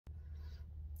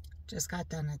Just got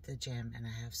done at the gym and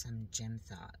I have some gym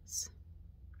thoughts.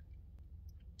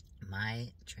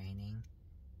 My training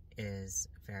is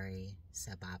very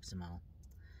suboptimal.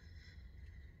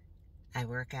 I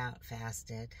work out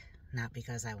fasted, not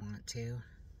because I want to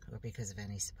or because of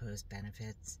any supposed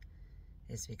benefits.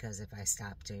 It's because if I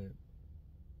stop to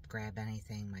grab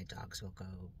anything, my dogs will go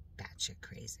batshit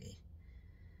crazy.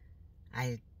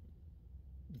 I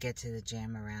get to the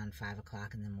gym around 5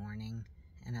 o'clock in the morning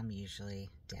and I'm usually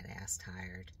dead ass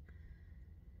tired.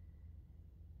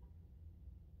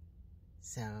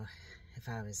 So if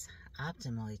I was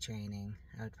optimally training,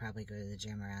 I would probably go to the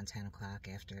gym around 10 o'clock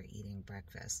after eating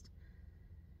breakfast.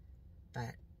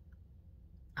 But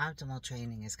optimal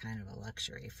training is kind of a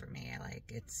luxury for me.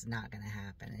 It's not going to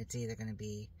happen. It's either going to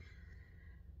be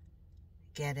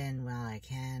get in while I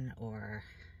can or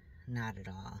not at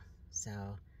all. So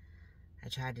I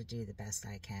try to do the best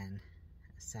I can.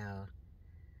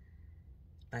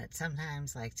 But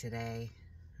sometimes, like today,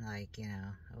 I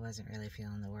wasn't really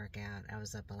feeling the workout. I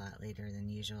was up a lot later than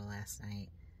usual last night.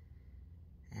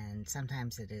 And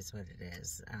sometimes it is what it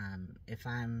is. If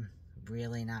I'm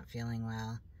really not feeling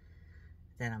well,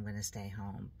 then I'm going to stay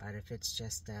home. But if it's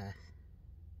just,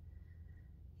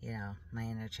 my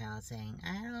inner child saying,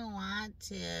 I don't want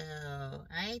to,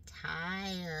 I'm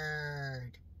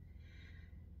tired,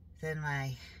 then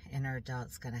my inner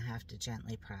adult's going to have to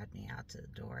gently prod me out to the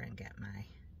door and get my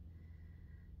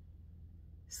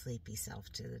sleepy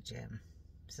self to the gym.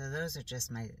 So those are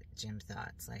just my gym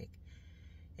thoughts.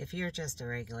 If you're just a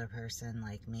regular person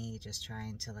like me, just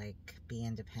trying to be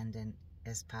independent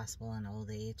as possible in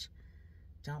old age,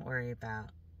 don't worry about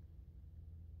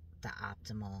the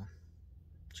optimal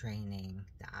training,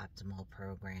 the optimal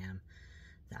program,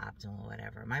 the optimal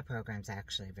whatever. My program's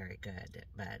actually very good,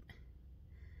 but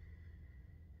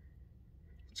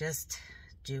just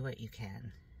do what you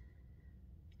can,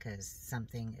 because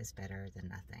something is better than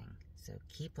nothing. So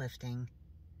keep lifting.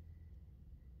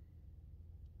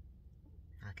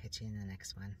 I'll catch you in the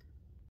next one.